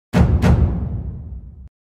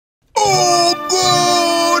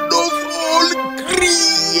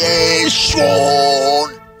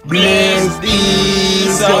nation. Bless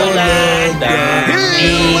this our land and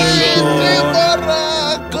nation.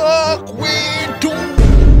 Baraka kwetu.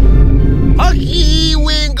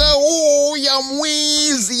 Akiwenga ya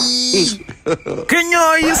mwizi.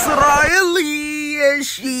 Kenya Israeli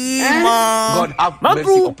heshima.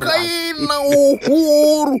 Maruka ina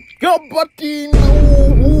uhuru. Yapati na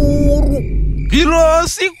uhuru. Kila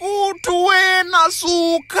siku tuwe na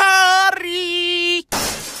sukari.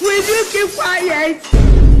 Will you keep quiet?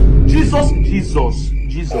 Jesus.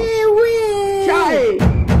 Child,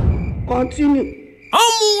 continue.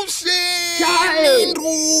 Amuseni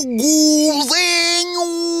ndugu zenyu.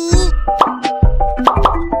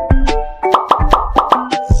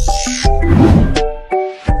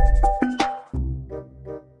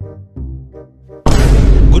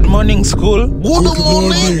 Good morning, school. Good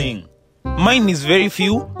morning. Mine is very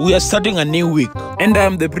few. We are starting a new week. And I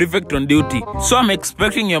am the prefect on duty. So I'm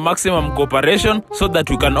expecting your maximum cooperation so that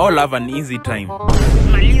we can all have an easy time.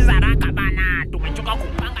 Maliza raka bana, tumechoka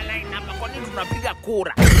kupanga line hapa, kwani tunapiga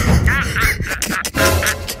kura.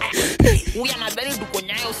 Huyu anadhani tuko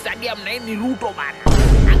Nyayo stadium na hii ni Ruto bana.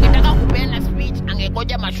 Angetaka kupeana speech,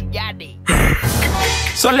 angekoja Mashujaa Day.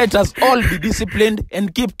 So let us all be disciplined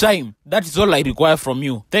and keep time. That is all I require from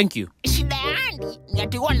you. Thank you. Shida ya Andy,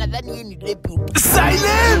 ngatiwa nadhani yeye ni deputy.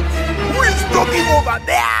 Silence! Who is talking over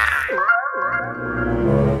there?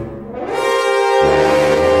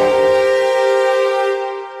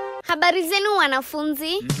 Habari zenu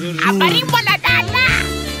wanafunzi? Habari mbona dada?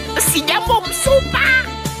 Sijambo msupa.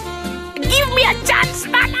 Give me a chance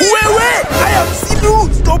bana. Wewe, I have seen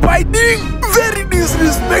you. Stop hiding. Very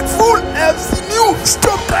disrespectful. I have seen you.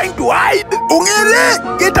 Stop trying to hide.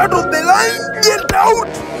 Ongele, get out of the line. Get out.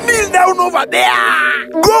 Kneel down over there.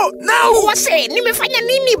 Go now. Wase, nimefanya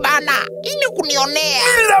nini bana? Ili kunionea.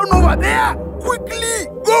 Kneel down over there. Quickly.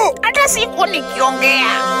 Go. Hata siku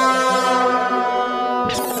nikiongea.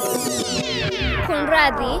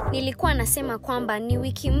 Kunradhi, nilikuwa nasema kwamba ni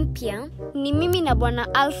wiki mpya. Ni mimi na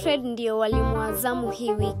Bwana Alfred ndio walimu wa zamu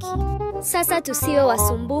hii wiki. Sasa tusiwe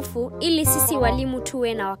wasumbufu ili sisi walimu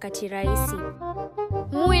tuwe na wakati rahisi.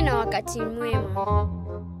 Muwe na wakati mwema.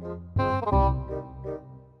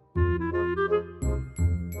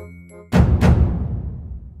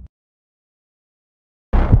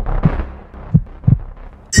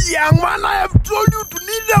 Young man, I have told you to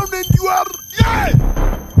kneel down and you are... Yeah.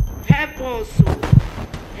 Help us.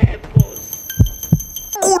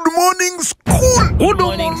 Good morning, school. Good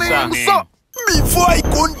morning, sir. Before I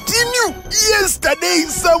continue, yesterday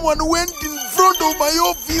someone went in front of my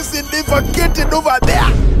office and they vacated over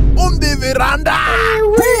there on the veranda.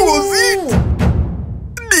 Who was it?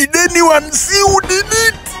 Did anyone see who did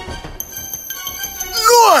it?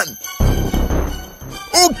 No one.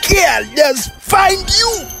 Okay, I'll just find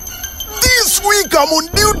you. This week I'm on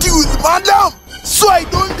duty with madam, so I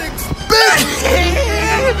don't expect...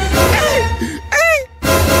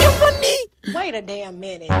 Wait a damn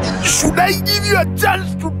minute. Should I give you a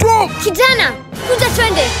chance to talk? Kijana, kuja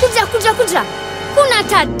twende. Kuja. Kuna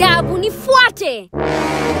tadabu, nifuate.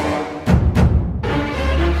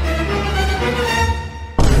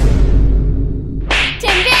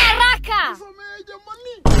 Tembea haraka.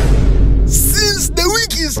 Since the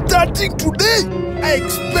week is starting today, I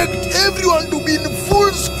expect everyone to be in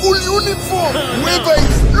full school uniform.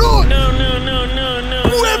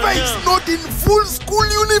 Whoever is not in full school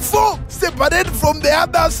uniform, separate from the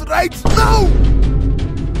others right now.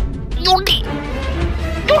 Yundi,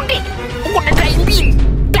 uko na tai mbili.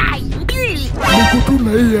 Niko tu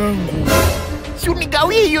na hii yangu. Si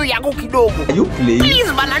unigawie hiyo yangu kidogo. You play?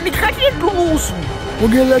 Please bana, nikatie tu nusu.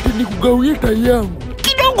 Ongele ati nikugawie tai yangu.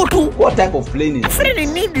 Kidogo tu. What type of plane is A friend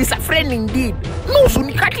in need is a friend indeed. Nusu,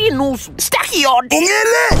 nikatie nusu. Staki yote.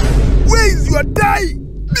 Ongele, where is your tie?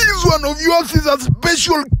 This one of yours is a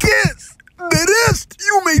special case. The rest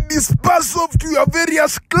you may disperse off to your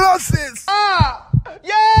various classes.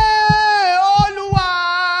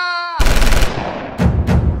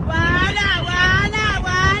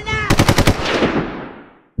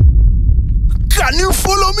 Can you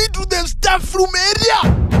follow me to the staff room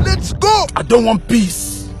area? Let's go. I don't want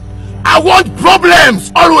peace. I want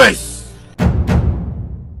problems always.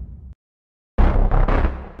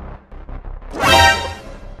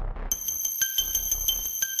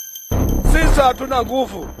 Sisi hatuna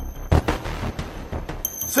nguvu.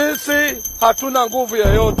 Sisi hatuna nguvu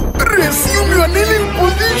yoyote. Resume your kneeling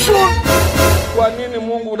position. Kwa nini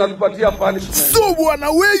Mungu unatupatia punishment? So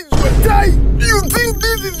bwana, where is your tie? You think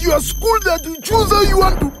this is your school that you choose how you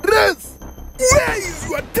want to dress? Where is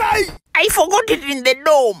your tie? I forgot it in the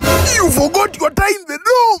dome. You forgot your tie in the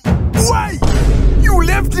dome. Why? You You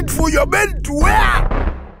left it for your bed to wear?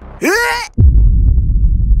 Eh?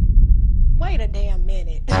 Wait a damn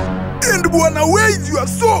minute. And Bwana, where is your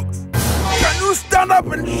socks? Can you stand up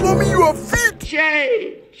and show me your feet?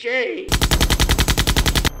 Shay.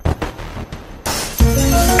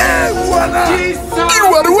 Hey, Bwana, you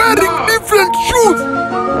are wearing different shoes.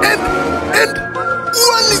 And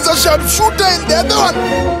one is a sharpshooter and the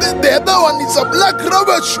other one is a black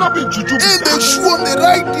rubber shoe. And the shoe on the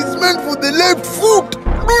right is meant for the left foot.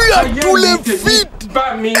 Do you have two left feet?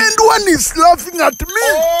 And one is laughing at me.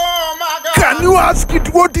 Oh my God. Can you ask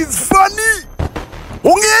it what is funny?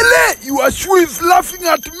 Ongele, your shoe is laughing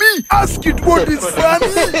at me. Ask it what is funny.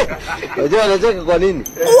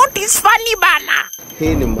 What is funny bana?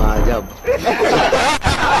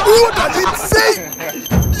 What does it say?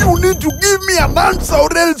 You need to give me an answer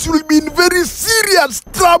or else you'll be in very serious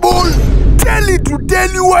trouble. Tell it to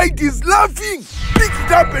tell you why it is laughing. Pick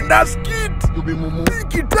it up and ask it.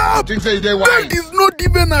 Pick it up. That is not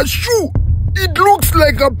even a shoe. It looks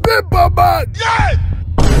like a paper bag. Yeah!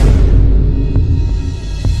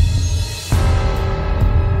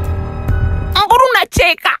 Nguruna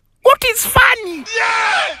cheka. What is funny?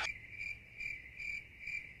 Yeah!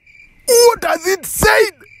 What does it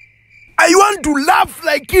say? I want to laugh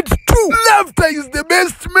like it too. Laughter is the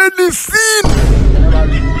best medicine.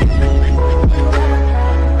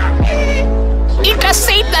 It has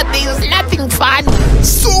said that there is nothing funny.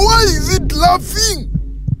 So why is it laughing?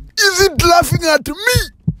 Is it laughing at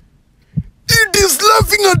me? It is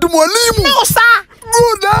laughing at Mwalimu. No, sir.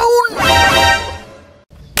 Go down.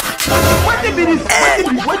 What is that?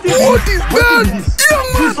 Young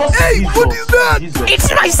man, hey, what is that? It's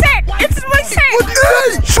my set. It's my set.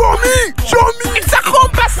 Hey, show me. It's a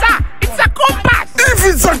compass, sir. It's a compass. If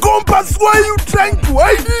it's a compass, why are you trying to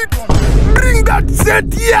hide it? Bring that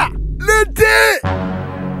set here. Lete.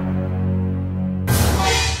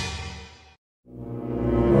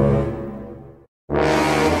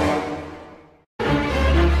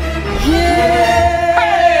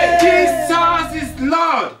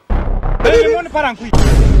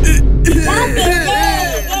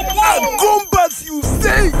 A compass, you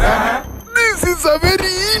say? This is a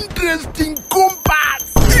very interesting compass.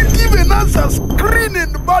 It even has a screen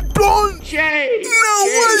and buttons. Now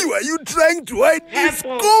why are you trying to hide this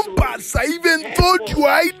compass? I even thought you were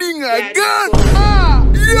hiding a gun.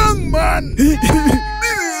 Young man, this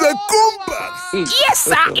is a compass. Yes,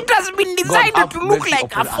 sir. It has been designed to look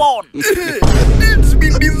like a phone. It's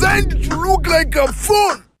been designed to look like a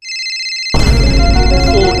phone.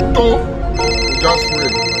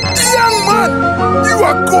 Young man,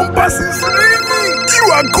 your compass is ringing.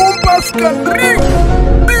 Your compass can ring.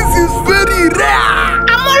 This is very rare.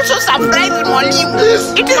 I'm also surprised,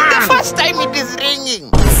 Mwalimu. It is the first time it is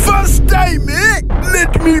ringing. First time, eh?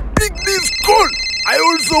 Let me pick this call. I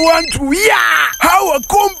also want to hear how a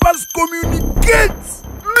compass communicates.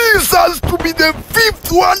 This has to be the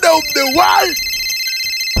fifth wonder of the world.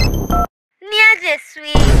 Niaje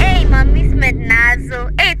sweet, hey mamis mednazo,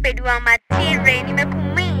 hey pedua matire,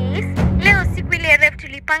 nimekumiss. Leo siku ile ref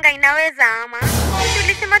tulipanga inaweza ama?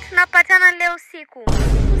 Tulisema tunapatana leo siku.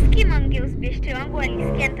 Usikii mangeus beshte wangu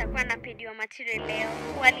walisikia nitakuwa na pedua matire leo.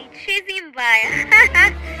 Walichizi mbaya.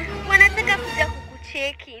 Wanataka kuja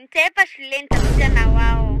kukucheki. Nitaepa shule nitakuja na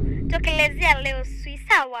wao. Tokelezea leo sweet,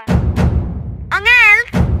 sawa?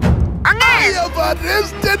 Ongele! I have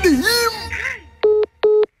arrested him.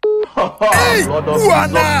 Hey,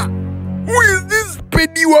 Bwana, who is this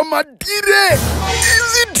Pediwa Matire?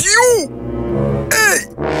 Is it you? Hey,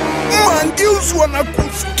 mangeus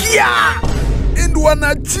wanakusikia and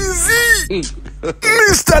wanachizi.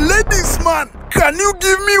 Mr. Ladiesman, can you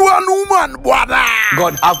give me one woman, Bwana?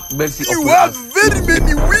 God have mercy You upon have us. very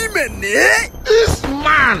many women, eh? This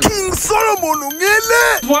man. King Solomon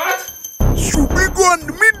Ongele. What? Should we go and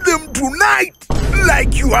meet them tonight?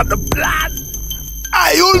 Like you are the plan.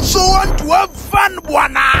 I also want to have fun,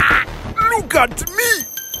 Bwana. Look at me.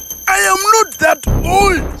 I am not that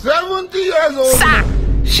old. 70 years old. Sir,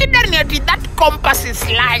 shida ni ati that compass is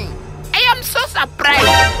lying. I am so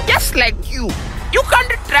surprised. Just like you. You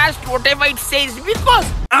can't trust whatever it says because...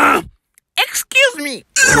 excuse me.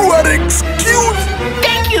 You are excused.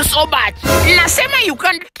 Thank you so much. Nasema you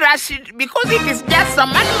can't trust it because it is just a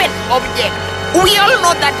man-made object. We all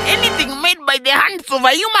know that anything made by the hands of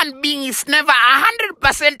a human being is never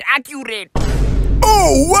 100% accurate.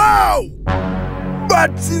 Oh, wow.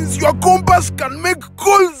 But since your compass can make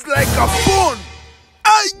calls like a phone,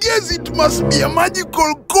 I guess it must be a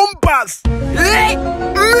magical compass. Eh?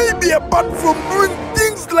 Maybe apart from doing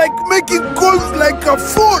things like making calls like a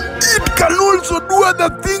phone, it can also do other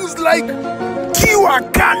things like cure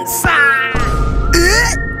cancer.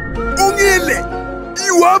 Ongele,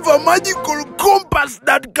 you have a magical compass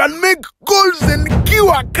that can make calls and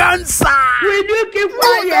cure cancer. Will you keep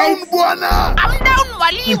Go down, quiet? Bwana. I'm down,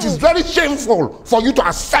 Walimu. It is very shameful for you to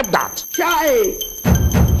accept that. Chai.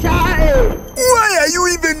 Why are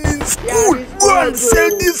you even in school? Yeah, Go and it's sell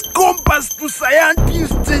good. this compass to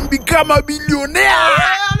scientists and become a billionaire.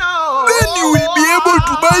 Then you will be able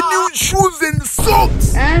to buy new shoes and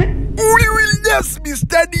socks. We will just be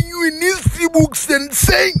studying you in history books and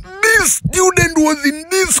saying, this student was in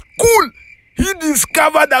this school. He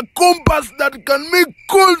discovered a compass that can make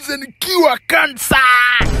calls and cure cancer.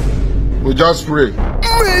 We just pray.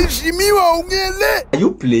 Mheshimiwa Ongele, Are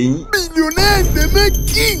you playing? billionaire in the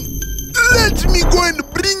making. Let me go and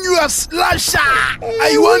bring you a slasher.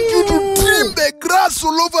 I want you to trim the grass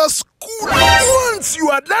all over school. Once you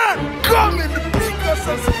are done, come and pick a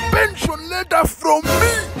suspension letter from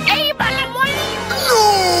me. Hey, Balamoli.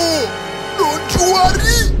 No, don't you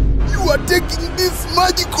worry. You are taking this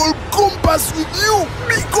magical compass with you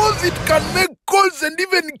because it can make calls and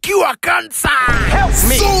even cure cancer. Help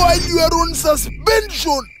me. So while you are on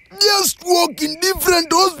suspension, just walk in different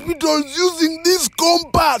hospitals using this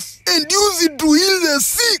compass and use it to heal the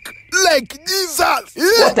sick like Jesus.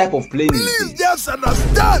 Yeah? What type of plane is Please this? just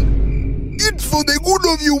understand. It's for the good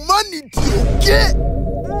of humanity, okay?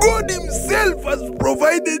 God himself has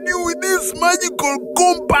provided you with this magical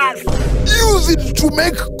compass. Use it to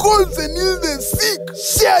make calls and heal the sick.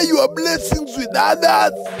 Share your blessings with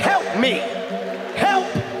others. Help me! Help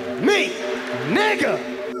me! Nigga!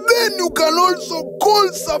 Then you can also call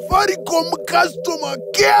Safaricom customer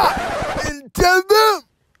care and tell them,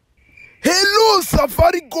 hello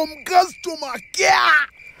Safaricom customer care.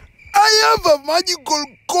 I have a magical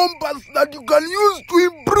compass that you can use to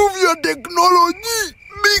improve your technology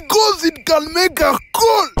because it can make a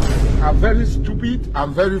call. I'm very stupid.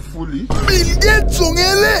 I'm very foolish. Bill Gates,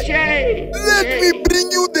 Ongele, Chai. let me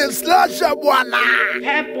bring you the slasher, Bwana.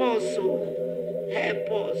 Help us, oh.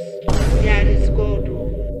 Help us. There is God.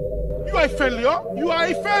 Oh. You are a failure. You are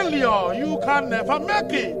a failure. You can never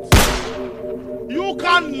make it. You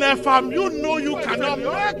can never. You know you cannot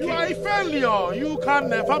make it. You are a failure. You can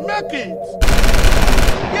never make it.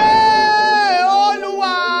 Yeah.